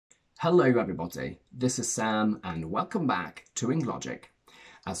Hello everybody, this is Sam and welcome back to InLogic.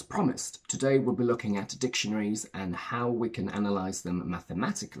 As promised, today we'll be looking at dictionaries and how we can analyse them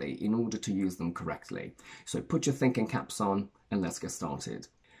mathematically in order to use them correctly. So put your thinking caps on and let's get started.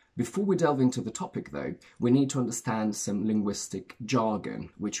 Before we delve into the topic though, we need to understand some linguistic jargon,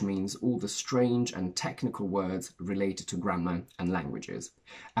 which means all the strange and technical words related to grammar and languages.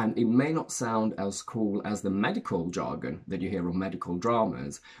 And it may not sound as cool as the medical jargon that you hear on medical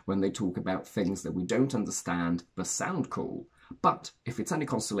dramas when they talk about things that we don't understand but sound cool. But if it's any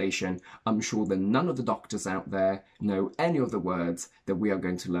consolation, I'm sure that none of the doctors out there know any of the words that we are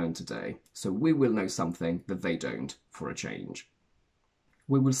going to learn today. So we will know something that they don't for a change.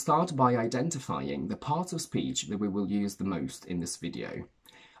 We will start by identifying the part of speech that we will use the most in this video.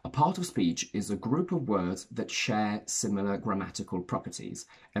 A part of speech is a group of words that share similar grammatical properties,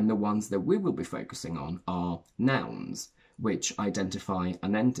 and the ones that we will be focusing on are nouns, which identify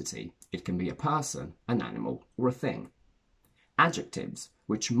an entity. It can be a person, an animal, or a thing. Adjectives,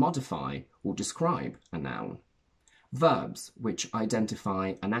 which modify or describe a noun. Verbs, which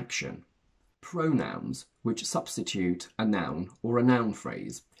identify an action. Pronouns, which substitute a noun or a noun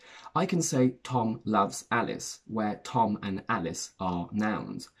phrase. I can say Tom loves Alice, where Tom and Alice are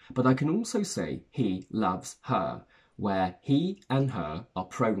nouns, but I can also say he loves her, where he and her are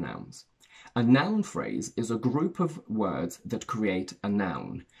pronouns. A noun phrase is a group of words that create a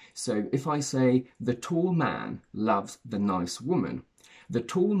noun. So if I say the tall man loves the nice woman, the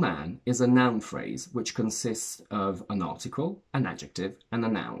tall man is a noun phrase which consists of an article, an adjective, and a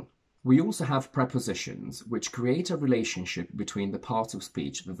noun. We also have prepositions, which create a relationship between the parts of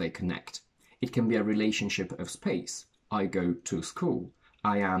speech that they connect. It can be a relationship of space. I go to school.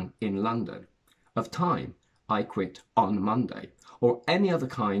 I am in London. Of time. I quit on Monday. Or any other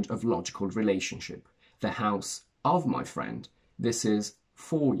kind of logical relationship. The house of my friend. This is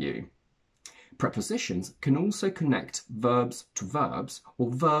for you. Prepositions can also connect verbs to verbs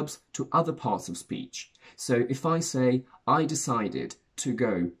or verbs to other parts of speech. So if I say, I decided to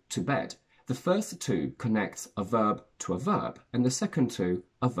go to bed, the first two connects a verb to a verb and the second two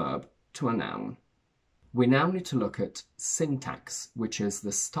a verb to a noun. We now need to look at syntax, which is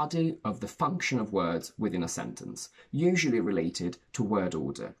the study of the function of words within a sentence, usually related to word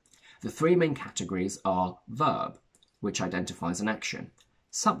order. The three main categories are verb, which identifies an action,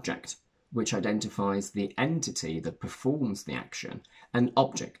 subject, which identifies the entity that performs the action, and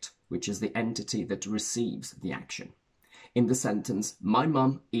object, which is the entity that receives the action. In the sentence, my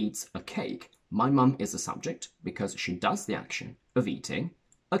mum eats a cake, my mum is a subject because she does the action of eating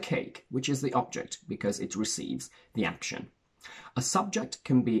a cake, which is the object because it receives the action. A subject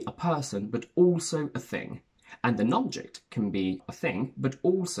can be a person but also a thing, and an object can be a thing but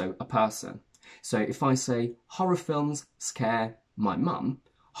also a person. So if I say horror films scare my mum,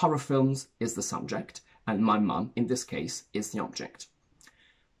 horror films is the subject and my mum in this case is the object.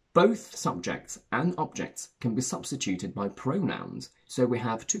 Both subjects and objects can be substituted by pronouns, so we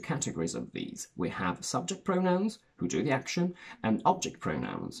have two categories of these. We have subject pronouns, who do the action, and object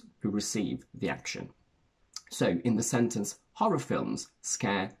pronouns, who receive the action. So in the sentence, horror films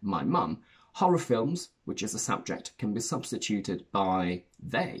scare my mum, horror films, which is the subject, can be substituted by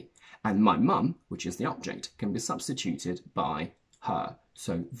they, and my mum, which is the object, can be substituted by her,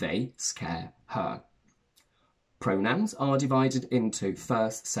 so they scare her. Pronouns are divided into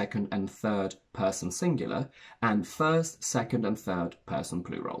first, second and third person singular and first, second and third person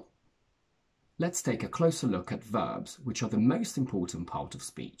plural. Let's take a closer look at verbs, which are the most important part of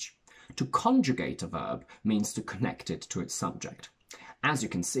speech. To conjugate a verb means to connect it to its subject. As you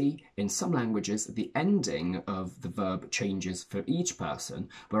can see, in some languages, the ending of the verb changes for each person,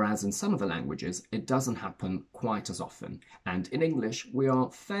 whereas in some of the languages, it doesn't happen quite as often. And in English, we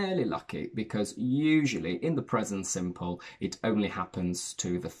are fairly lucky because usually in the present simple, it only happens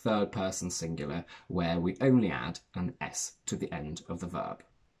to the third person singular, where we only add an S to the end of the verb.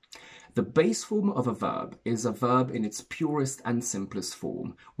 The base form of a verb is a verb in its purest and simplest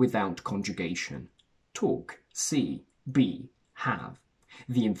form, without conjugation. Talk, see, be, have.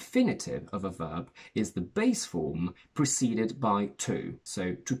 The infinitive of a verb is the base form preceded by to,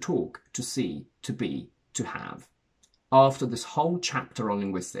 so to talk, to see, to be, to have. After this whole chapter on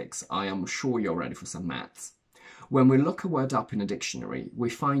linguistics, I am sure you're ready for some maths. When we look a word up in a dictionary, we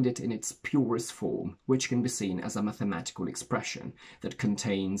find it in its purest form, which can be seen as a mathematical expression that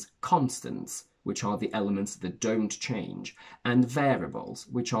contains constants, which are the elements that don't change, and variables,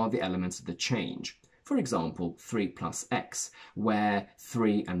 which are the elements that change. For example, 3 plus x, where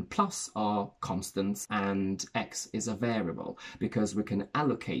 3 and plus are constants and x is a variable because we can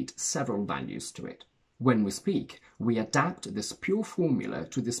allocate several values to it. When we speak, we adapt this pure formula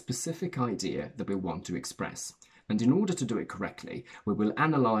to the specific idea that we want to express. And in order to do it correctly, we will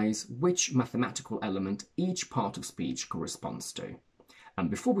analyse which mathematical element each part of speech corresponds to. And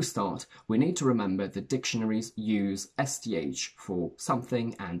before we start, we need to remember that dictionaries use STH for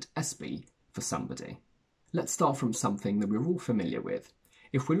something and SB for somebody. Let's start from something that we're all familiar with.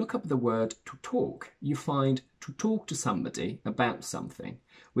 If we look up the word to talk, you find to talk to somebody about something,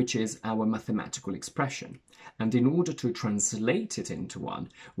 which is our mathematical expression. And in order to translate it into one,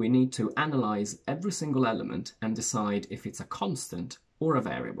 we need to analyse every single element and decide if it's a constant or a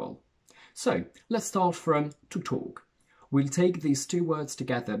variable. So let's start from to talk. We'll take these two words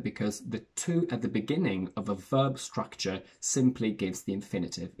together because the to at the beginning of a verb structure simply gives the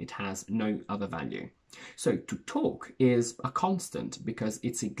infinitive. It has no other value. So to talk is a constant because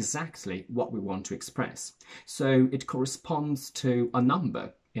it's exactly what we want to express. So it corresponds to a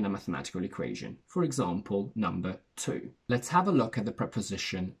number in a mathematical equation. For example, number 2. Let's have a look at the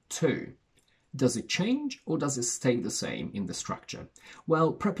preposition to. Does it change or does it stay the same in the structure?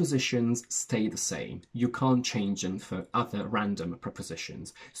 Well, prepositions stay the same. You can't change them for other random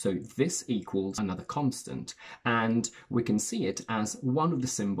prepositions. So this equals another constant, and we can see it as one of the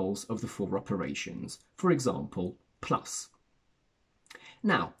symbols of the 4 operations. For example, plus.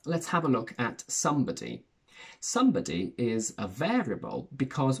 Now, let's have a look at somebody. Somebody is a variable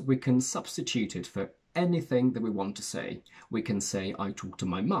because we can substitute it for anything that we want to say. We can say, I talk to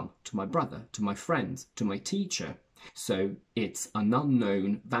my mum, to my brother, to my friends, to my teacher. So it's an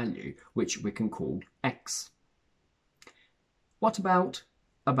unknown value, which we can call X. What about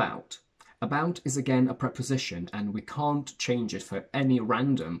about? About is again a preposition, and we can't change it for any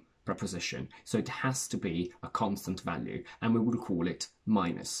random preposition. So it has to be a constant value, and we will call it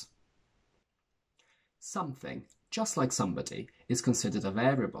minus. Something, just like somebody, is considered a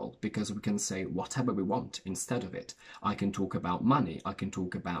variable because we can say whatever we want instead of it. I can talk about money, I can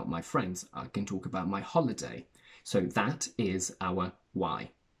talk about my friends, I can talk about my holiday. So that is our y.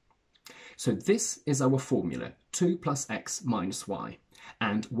 So this is our formula, 2 plus x minus y.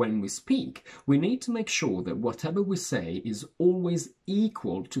 And when we speak, we need to make sure that whatever we say is always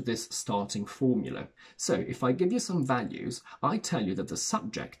equal to this starting formula. So if I give you some values, I tell you that the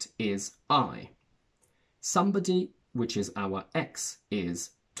subject is I. Somebody, which is our X,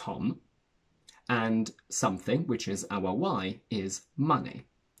 is Tom, and something, which is our Y, is money.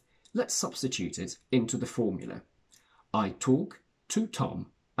 Let's substitute it into the formula. I talk to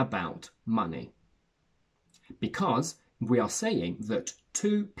Tom about money. Because we are saying that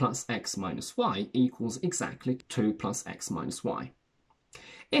 2 plus x minus y equals exactly 2 plus x minus y.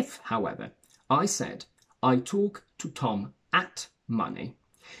 If, however, I said, I talk to Tom at money,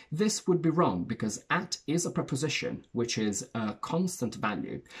 this would be wrong because at is a preposition which is a constant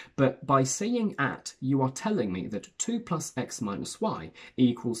value, but by saying at, you are telling me that 2 plus x minus y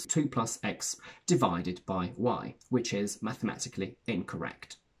equals 2 plus x divided by y, which is mathematically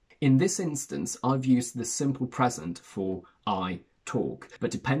incorrect. In this instance, I've used the simple present for I talk,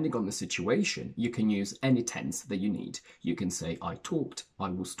 but depending on the situation, you can use any tense that you need. You can say I talked, I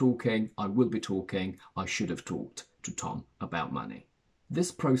was talking, I will be talking, I should have talked to Tom about money. This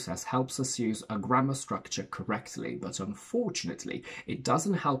process helps us use a grammar structure correctly, but unfortunately, it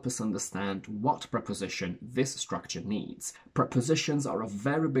doesn't help us understand what preposition this structure needs. Prepositions are a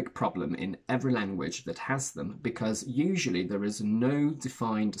very big problem in every language that has them because usually there is no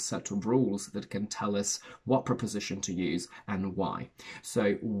defined set of rules that can tell us what preposition to use and why.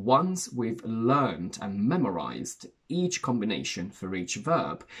 So once we've learned and memorized each combination for each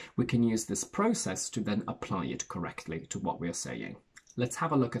verb, we can use this process to then apply it correctly to what we are saying. Let's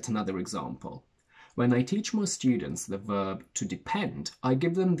have a look at another example. When I teach my students the verb to depend, I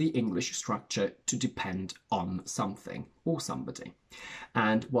give them the English structure to depend on something or somebody.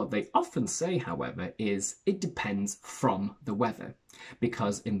 And what they often say, however, is it depends from the weather.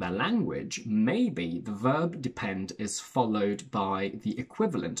 Because in their language, maybe the verb depend is followed by the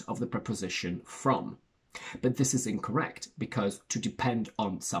equivalent of the preposition from. But this is incorrect because to depend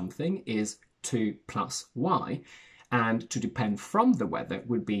on something is 2 plus y, and to depend from the weather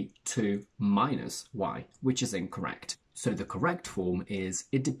would be 2 minus y, which is incorrect. So the correct form is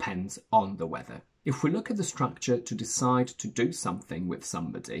it depends on the weather. If we look at the structure to decide to do something with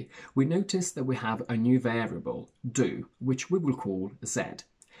somebody, we notice that we have a new variable, do, which we will call z.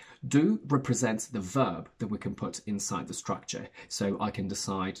 Do represents the verb that we can put inside the structure. So I can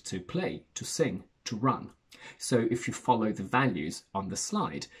decide to play, to sing, to run. So if you follow the values on the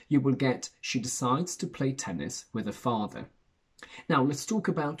slide, you will get she decides to play tennis with her father. Now let's talk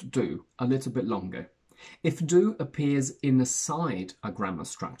about do a little bit longer. If do appears inside a grammar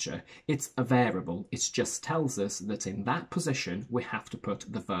structure, it's a variable. It just tells us that in that position we have to put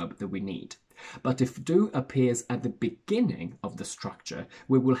the verb that we need. But if do appears at the beginning of the structure,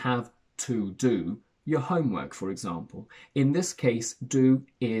 we will have to do your homework, for example. In this case, do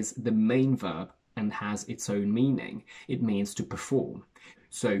is the main verb and has its own meaning. It means to perform.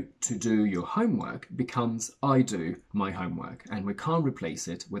 So to do your homework becomes I do my homework, and we can't replace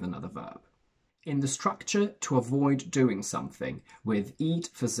it with another verb. In the structure to avoid doing something with eat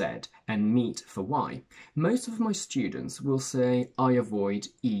for Z and meat for Y, most of my students will say I avoid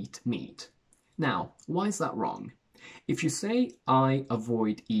eat meat. Now, why is that wrong? If you say I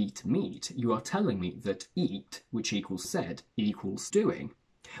avoid eat meat, you are telling me that eat, which equals Z, equals doing.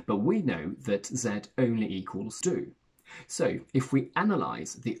 But we know that Z only equals do. So if we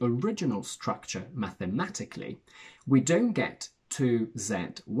analyse the original structure mathematically, we don't get to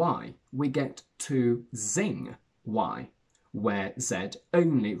ZY, we get to Zing Y, where Z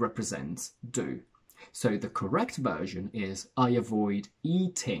only represents do. So the correct version is I avoid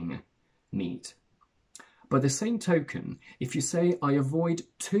eating meat. By the same token, if you say I avoid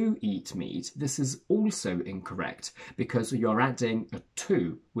to eat meat, this is also incorrect because you're adding a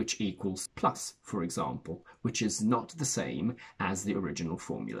to which equals plus, for example, which is not the same as the original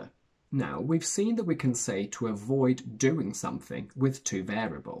formula. Now, we've seen that we can say to avoid doing something with two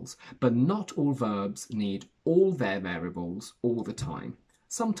variables, but not all verbs need all their variables all the time.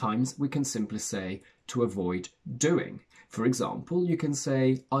 Sometimes we can simply say to avoid doing. For example, you can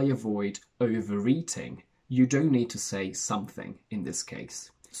say I avoid overeating. You don't need to say something in this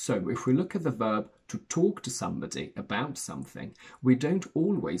case. So if we look at the verb to talk to somebody about something, we don't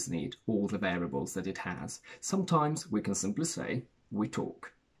always need all the variables that it has. Sometimes we can simply say we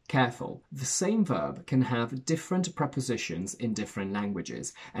talk. Careful, the same verb can have different prepositions in different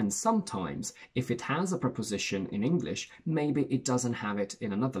languages, and sometimes if it has a preposition in English, maybe it doesn't have it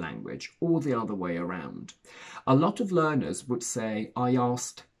in another language, or the other way around. A lot of learners would say, I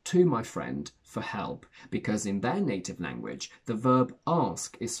asked to my friend for help, because in their native language, the verb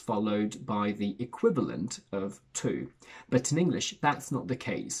ask is followed by the equivalent of to. But in English, that's not the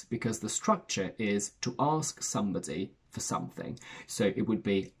case, because the structure is to ask somebody for something. So it would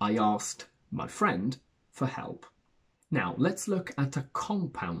be, I asked my friend for help. Now, let's look at a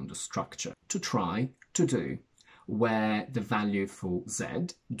compound structure, to try, to do, where the value for Z,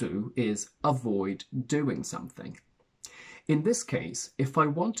 do, is avoid doing something. In this case, if I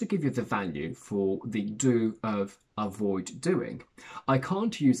want to give you the value for the do of avoid doing, I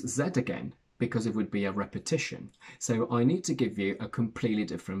can't use Z again because it would be a repetition. So I need to give you a completely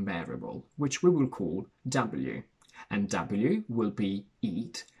different variable, which we will call W. And W will be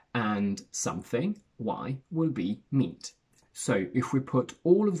eat, and something, Y, will be meat. So if we put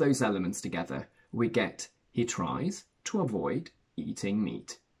all of those elements together, we get he tries to avoid eating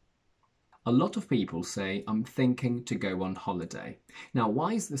meat. A lot of people say, I'm thinking to go on holiday. Now,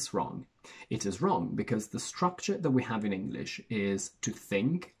 why is this wrong? It is wrong because the structure that we have in English is to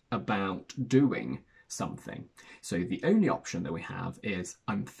think about doing something. So the only option that we have is,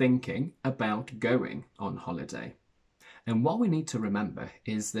 I'm thinking about going on holiday. And what we need to remember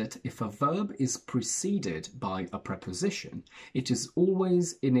is that if a verb is preceded by a preposition, it is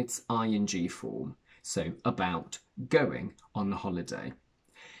always in its ing form. So, about going on holiday.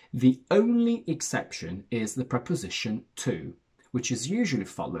 The only exception is the preposition to, which is usually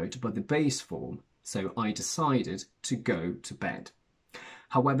followed by the base form, so I decided to go to bed.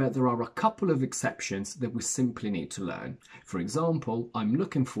 However, there are a couple of exceptions that we simply need to learn. For example, I'm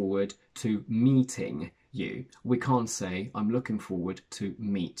looking forward to meeting you. We can't say I'm looking forward to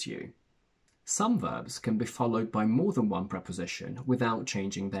meet you. Some verbs can be followed by more than one preposition without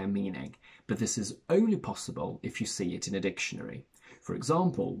changing their meaning, but this is only possible if you see it in a dictionary. For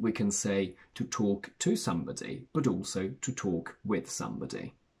example, we can say to talk to somebody, but also to talk with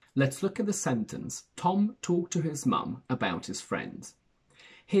somebody. Let's look at the sentence, Tom talked to his mum about his friends.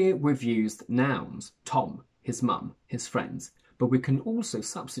 Here we've used nouns, Tom, his mum, his friends, but we can also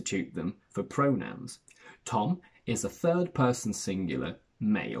substitute them for pronouns. Tom is a third person singular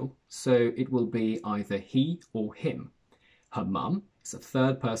male, so it will be either he or him. Her mum is a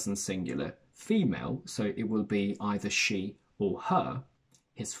third person singular female, so it will be either she or her.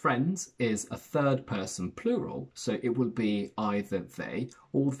 His friends is a third person plural, so it will be either they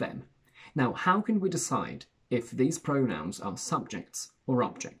or them. Now, how can we decide if these pronouns are subjects or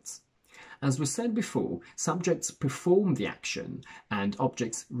objects? As we said before, subjects perform the action and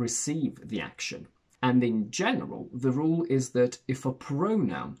objects receive the action. And in general, the rule is that if a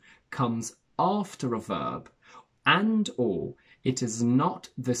pronoun comes after a verb and or it is not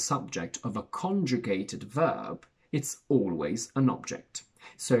the subject of a conjugated verb, it's always an object.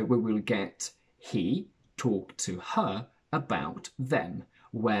 So we will get he talked to her about them,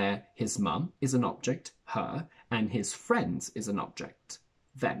 where his mum is an object, her, and his friends is an object,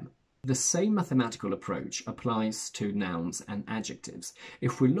 them. The same mathematical approach applies to nouns and adjectives.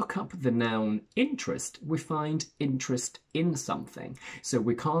 If we look up the noun interest, we find interest in something. So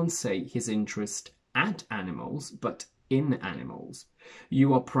we can't say his interest at animals, but in animals.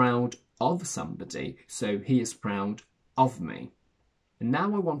 You are proud of somebody, so he is proud of me. And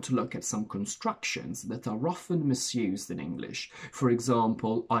now I want to look at some constructions that are often misused in English. For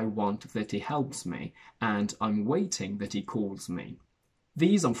example, I want that he helps me, and I'm waiting that he calls me.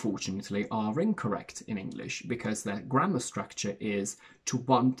 These, unfortunately, are incorrect in English because their grammar structure is to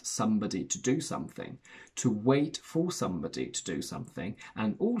want somebody to do something, to wait for somebody to do something,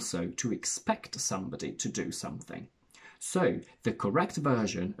 and also to expect somebody to do something. So the correct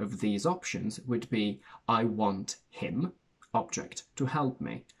version of these options would be I want him, object, to help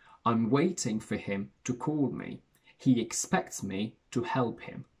me. I'm waiting for him to call me. He expects me to help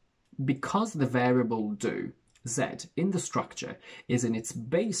him. Because the variable do, Z, in the structure is in its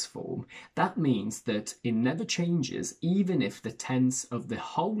base form, that means that it never changes even if the tense of the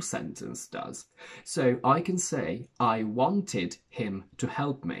whole sentence does. So I can say, I wanted him to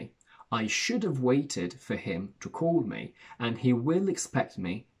help me. I should have waited for him to call me, and he will expect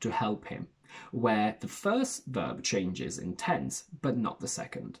me to help him, where the first verb changes in tense, but not the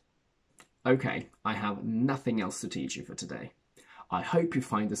second. Okay, I have nothing else to teach you for today. I hope you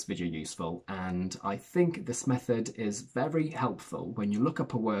find this video useful, and I think this method is very helpful when you look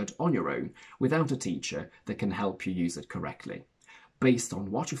up a word on your own without a teacher that can help you use it correctly. Based on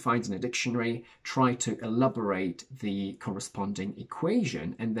what you find in a dictionary, try to elaborate the corresponding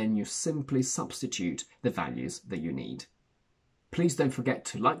equation, and then you simply substitute the values that you need. Please don't forget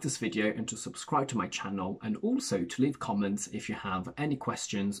to like this video and to subscribe to my channel, and also to leave comments if you have any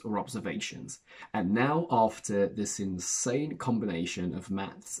questions or observations. And now, after this insane combination of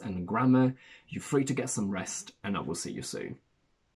maths and grammar, you're free to get some rest, and I will see you soon.